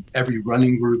from every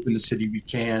running group in the city we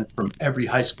can, from every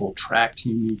high school track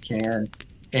team we can,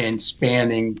 and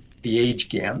spanning the age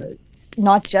gamut.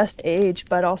 Not just age,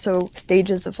 but also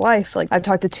stages of life. Like I've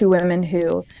talked to two women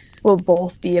who will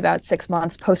both be about 6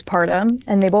 months postpartum,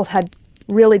 and they both had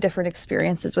really different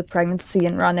experiences with pregnancy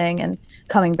and running and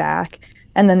coming back.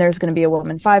 And then there's going to be a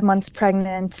woman 5 months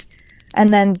pregnant. And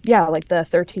then, like the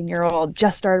 13-year-old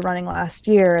just started running last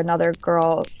year, another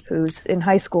girl who's in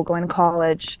high school going to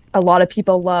college. A lot of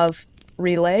people love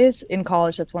relays in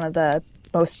college. That's one of the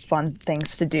most fun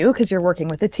things to do because you're working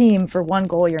with a team for one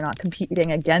goal. You're not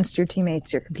competing against your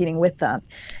teammates, you're competing with them.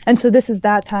 And so this is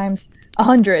that times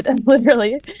 100,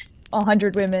 literally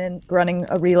 100 women running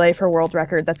a relay for world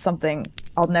record. That's something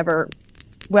I'll never,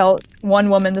 one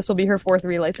woman, this will be her 4th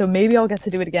relay, so maybe I'll get to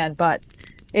do it again, but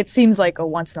it seems like a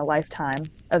once in a lifetime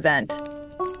event.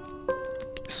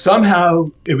 Somehow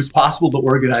it was possible to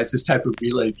organize this type of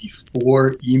relay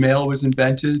before email was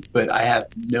invented, but I have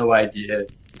no idea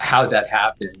how that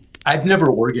happened. I've never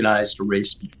organized a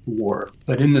race before,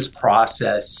 but in this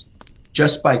process,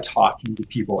 just by talking to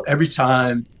people, every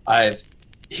time I've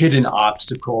hit an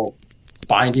obstacle,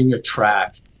 finding a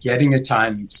track, getting a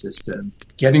timing system,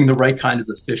 getting the right kind of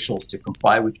officials to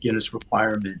comply with Guinness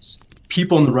requirements,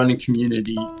 people in the running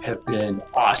community have been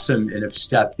awesome and have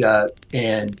stepped up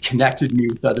and connected me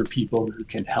with other people who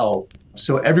can help.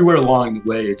 So everywhere along the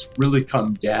way, it's really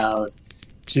come down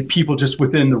to people just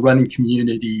within the running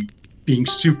community being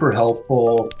super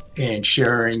helpful and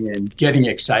sharing and getting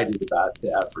excited about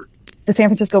the effort. The San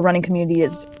Francisco running community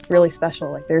is really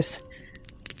special. Like there's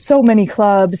so many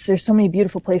clubs, there's so many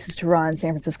beautiful places to run.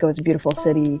 San Francisco is a beautiful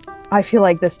city. I feel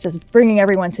like this just bringing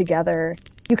everyone together.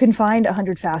 You can find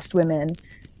 100 fast women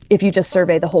if you just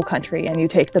survey the whole country and you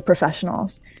take the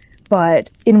professionals.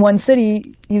 But in one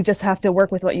city, you just have to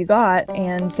work with what you got.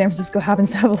 And San Francisco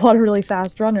happens to have a lot of really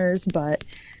fast runners. But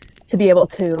to be able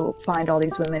to find all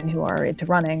these women who are into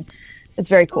running, it's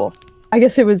very cool. I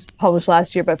guess it was published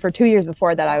last year, but for 2 years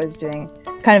before that, I was doing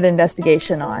kind of an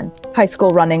investigation on high school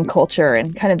running culture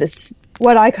and kind of this,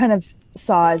 what I kind of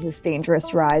saw as this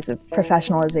dangerous rise of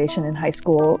professionalization in high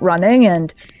school running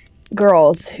and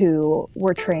girls who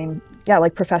were trained,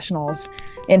 like professionals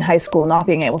in high school not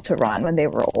being able to run when they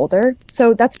were older.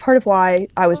 So that's part of why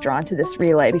I was drawn to this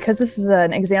relay, because this is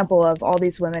an example of all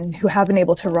these women who have been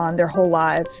able to run their whole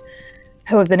lives,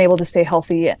 who have been able to stay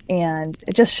healthy. And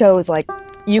it just shows like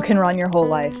you can run your whole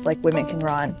life like women can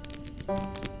run.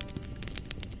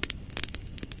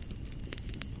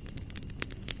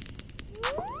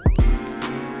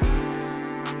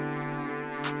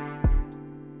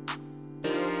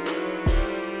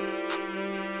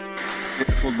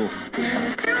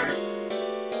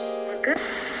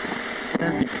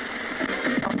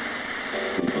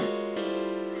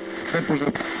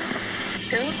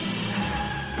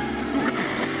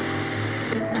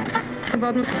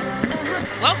 Welcome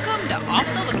to Off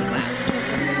the Looking Glass.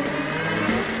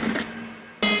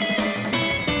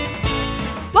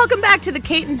 Welcome back to the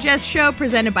Kate and Jess Show,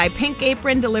 presented by Pink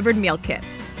Apron Delivered Meal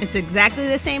Kits. It's exactly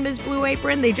the same as Blue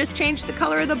Apron. They just changed the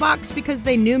color of the box because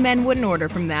they knew men wouldn't order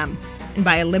from them. And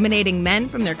by eliminating men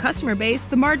from their customer base,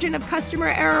 the margin of customer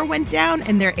error went down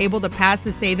and they're able to pass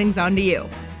the savings on to you.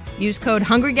 Use code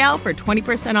HungryGal for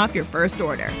 20% off your first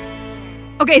order.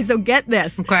 Okay, so get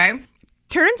this. Okay.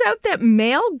 Turns out that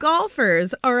male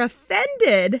golfers are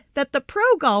offended that the pro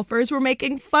golfers were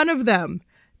making fun of them.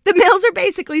 The males are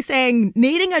basically saying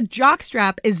needing a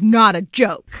jockstrap is not a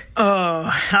joke.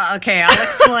 Oh, okay, I'll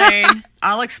explain.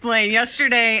 I'll explain.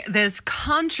 Yesterday, this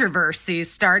controversy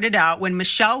started out when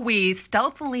Michelle Wie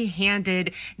stealthily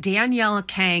handed Danielle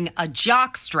Kang a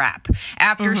jockstrap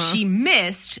after she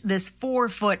missed this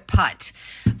 4-foot putt.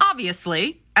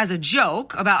 Obviously, as a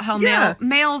joke about how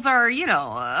males are,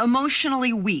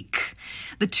 emotionally weak.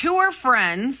 The two are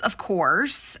friends, of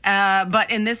course, but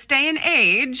in this day and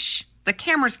age, the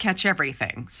cameras catch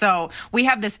everything. So we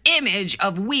have this image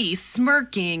of Wie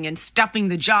smirking and stuffing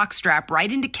the jockstrap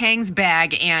right into Kang's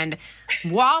bag, and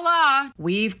voila,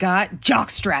 we've got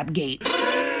jockstrap gate.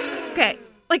 Okay,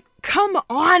 come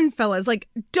on, fellas.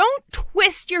 Don't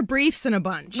twist your briefs in a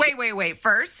bunch. Wait.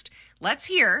 First, let's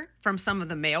hear from some of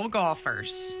the male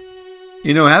golfers.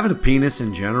 Having a penis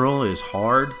in general is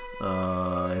hard,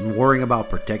 and worrying about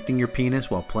protecting your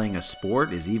penis while playing a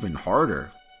sport is even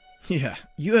harder. Yeah,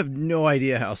 you have no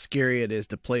idea how scary it is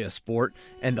to play a sport,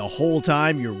 and the whole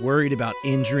time you're worried about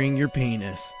injuring your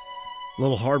penis.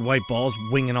 Little hard white balls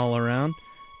winging all around.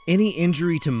 Any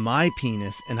injury to my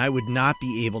penis, and I would not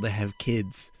be able to have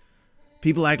kids.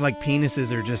 People act like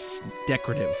penises are just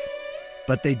decorative,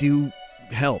 but they do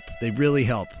help. They really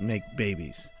help make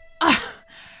babies.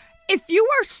 If you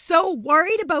are so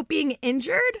worried about being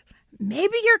injured,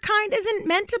 maybe your kind isn't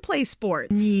meant to play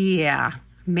sports. Yeah.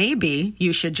 Maybe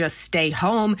you should just stay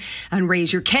home and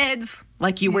raise your kids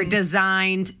like you were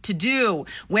designed to do.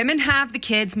 Women have the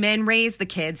kids, men raise the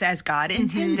kids as God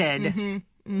intended.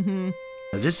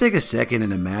 Just take a second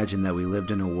and imagine that we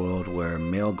lived in a world where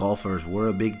male golfers were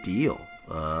a big deal.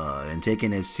 And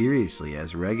taken as seriously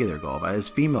as regular golf, as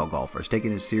female golfers,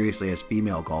 taken as seriously as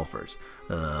female golfers.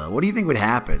 What do you think would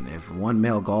happen if one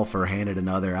male golfer handed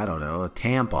another, I don't know, a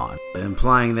tampon,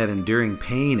 implying that enduring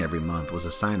pain every month was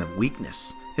a sign of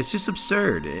weakness? It's just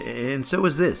absurd, and so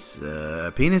is this.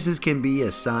 Penises can be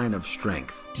a sign of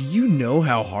strength. Do you know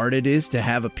how hard it is to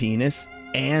have a penis,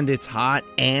 and it's hot,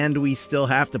 and we still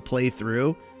have to play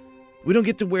through? We don't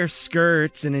get to wear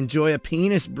skirts and enjoy a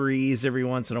penis breeze every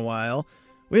once in a while.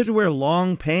 We have to wear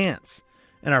long pants,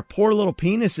 and our poor little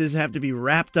penises have to be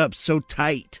wrapped up so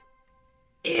tight.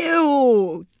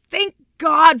 Ew! Thank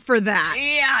God for that.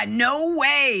 Yeah, no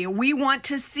way. We want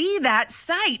to see that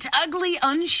sight. Ugly,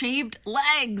 unshaved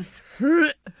legs.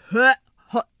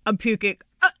 I'm puking.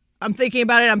 I'm thinking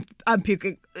about it. I'm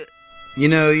puking. You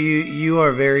know, you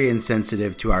are very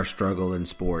insensitive to our struggle in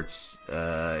sports.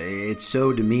 It's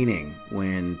so demeaning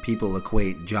when people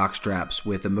equate jockstraps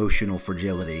with emotional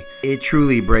fragility. It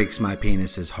truly breaks my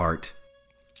penis's heart.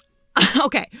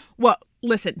 Okay, well,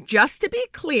 listen, just to be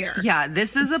clear. Yeah,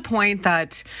 this is a point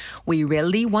that we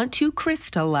really want to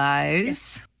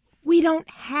crystallize. We don't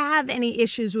have any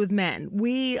issues with men.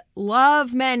 We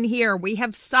love men here. We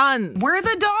have sons. We're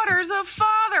the daughters of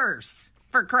fathers.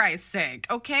 For Christ's sake,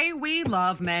 okay? We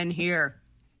love men here.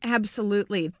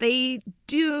 Absolutely. They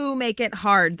do make it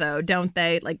hard, though, don't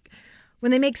they? Like,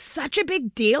 when they make such a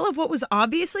big deal of what was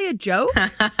obviously a joke.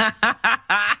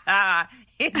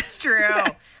 It's true.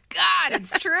 God,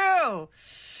 it's true.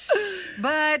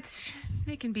 But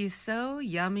they can be so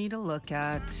yummy to look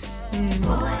at.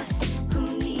 Boys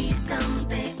who need some,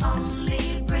 they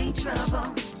only bring trouble.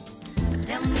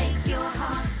 They'll make your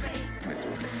heart break.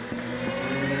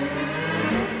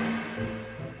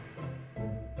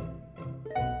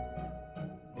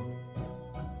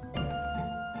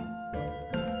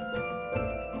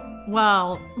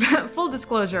 Well, full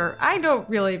disclosure, I don't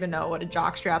really even know what a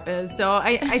jockstrap is, so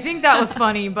I think that was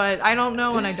funny, but I don't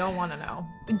know and I don't want to know.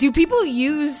 Do people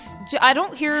use... I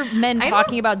don't hear men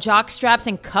talking about jockstraps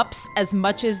and cups as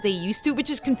much as they used to, which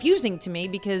is confusing to me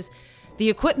because their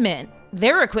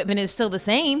equipment is still the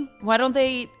same. Why don't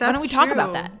we talk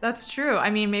about that? That's true. I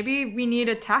mean, maybe we need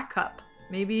a tack cup.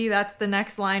 Maybe that's the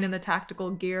next line in the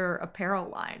tactical gear apparel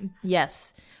line.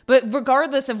 Yes. But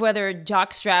regardless of whether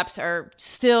jock straps are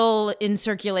still in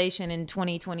circulation in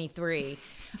 2023,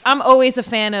 I'm always a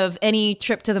fan of any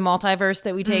trip to the multiverse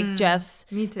that we take,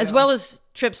 Jess. Me too. As well as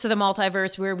trips to the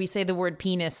multiverse where we say the word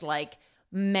penis like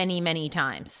many, many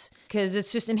times. Because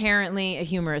it's just inherently a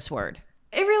humorous word.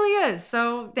 It really is.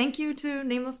 So thank you to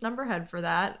Nameless Numberhead for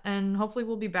that. And hopefully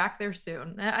we'll be back there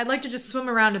soon. I'd like to just swim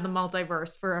around in the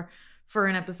multiverse for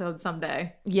an episode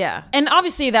someday. Yeah. And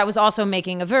obviously that was also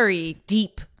making a very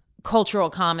deep cultural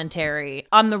commentary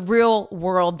on the real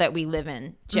world that we live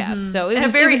in, Jess. Mm-hmm. So it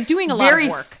was doing a lot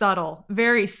of work.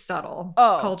 Very subtle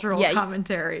cultural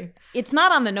commentary. It's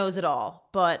not on the nose at all,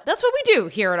 but that's what we do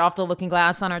here at Off the Looking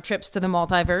Glass on our trips to the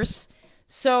multiverse.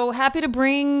 So happy to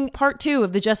bring part 2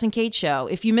 of the Jess and Kate show.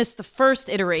 If you missed the first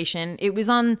iteration, it was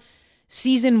on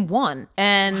season 1,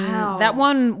 and that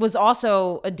one was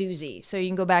also a doozy. So you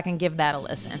can go back and give that a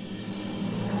listen.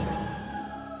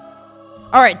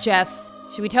 All right, Jess,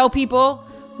 should we tell people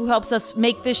who helps us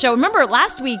make this show? Remember,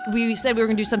 last week we said we were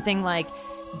going to do something like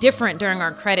different during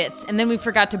our credits, and then we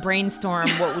forgot to brainstorm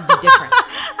what would be different.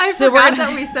 I forgot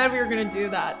that we said we were going to do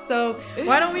that. So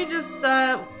why don't we just,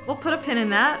 we'll put a pin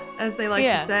in that, as they like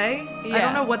to say. Yeah. I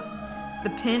don't know what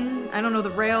I don't know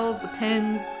the rails, the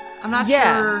pins. I'm not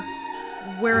sure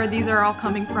where these are all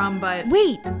coming from, but...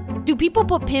 Wait, do people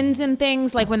put pins in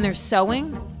things like when they're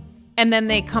sewing? And then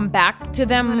they come back to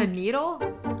them. On a needle?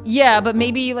 Yeah, but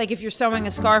maybe like if you're sewing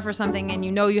a scarf or something and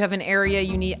you know you have an area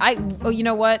you need. You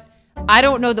know what? I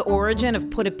don't know the origin of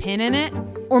put a pin in it.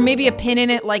 Or maybe a pin in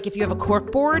it like if you have a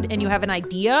cork board and you have an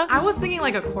idea. I was thinking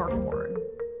like a cork board.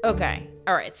 Okay.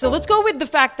 All right. So let's go with the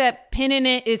fact that pin in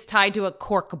it is tied to a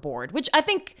cork board, which I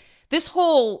think this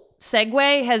whole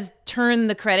segue has turned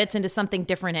the credits into something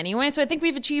different anyway. So I think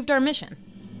we've achieved our mission.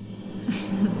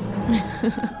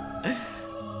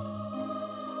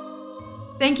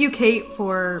 Thank you, Kate,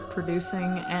 for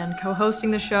producing and co-hosting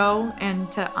the show,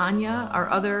 and to Anya, our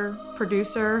other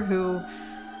producer, who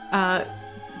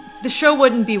the show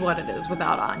wouldn't be what it is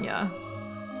without Anya.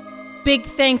 Big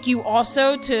thank you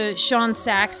also to Sean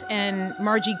Sachs and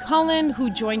Margie Cullen,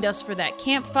 who joined us for that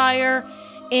campfire.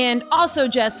 And also,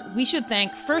 Jess, we should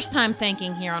thank, first time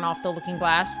thanking here on Off the Looking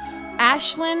Glass,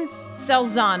 Ashlyn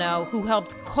Salzano, who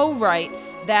helped co-write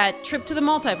that trip to the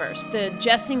multiverse, the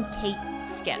Jess and Kate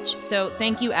sketch. So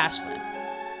thank you, Ashlyn.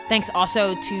 Thanks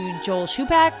also to Joel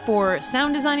Shupak for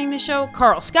sound designing the show.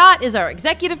 Carl Scott is our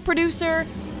executive producer.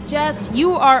 Jess,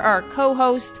 you are our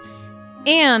co-host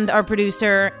and our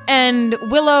producer. And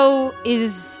Willow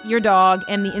is your dog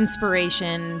and the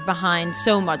inspiration behind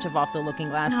so much of Off the Looking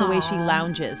Glass, the way she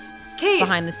lounges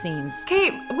behind the scenes.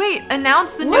 Kate, wait,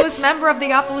 announce the newest member of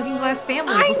the Off the Looking Glass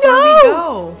family before we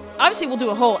go. Obviously, we'll do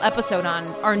a whole episode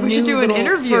on our We new should do an little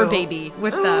interview fur baby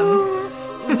with them.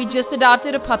 We just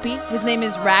adopted a puppy. His name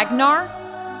is Ragnar.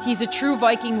 He's a true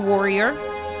Viking warrior.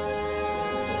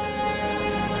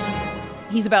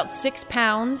 He's about 6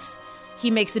 pounds.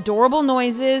 He makes adorable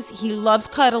noises. He loves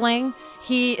cuddling.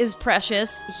 He is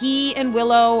precious. He and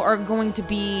Willow are going to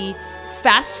be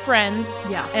fast friends.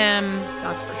 Yeah,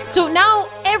 that's for sure. So now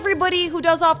everybody who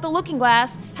does Off the Looking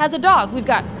Glass has a dog. We've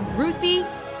got Ruthie,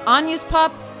 Anya's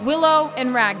pup, Willow,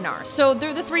 and Ragnar. So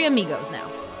they're the 3 amigos now.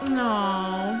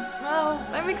 No. Well,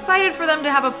 I'm excited for them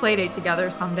to have a play date together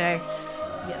someday.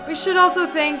 Yes. We should also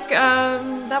thank,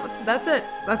 that's it.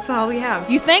 That's all we have.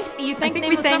 You thanked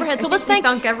Nameless Numberhead. So let's thank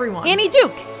everyone. Annie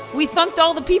Duke. We thanked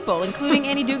all the people, including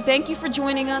Annie Duke. Thank you for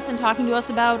joining us and talking to us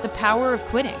about the power of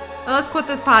quitting. Well, let's quit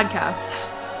this podcast.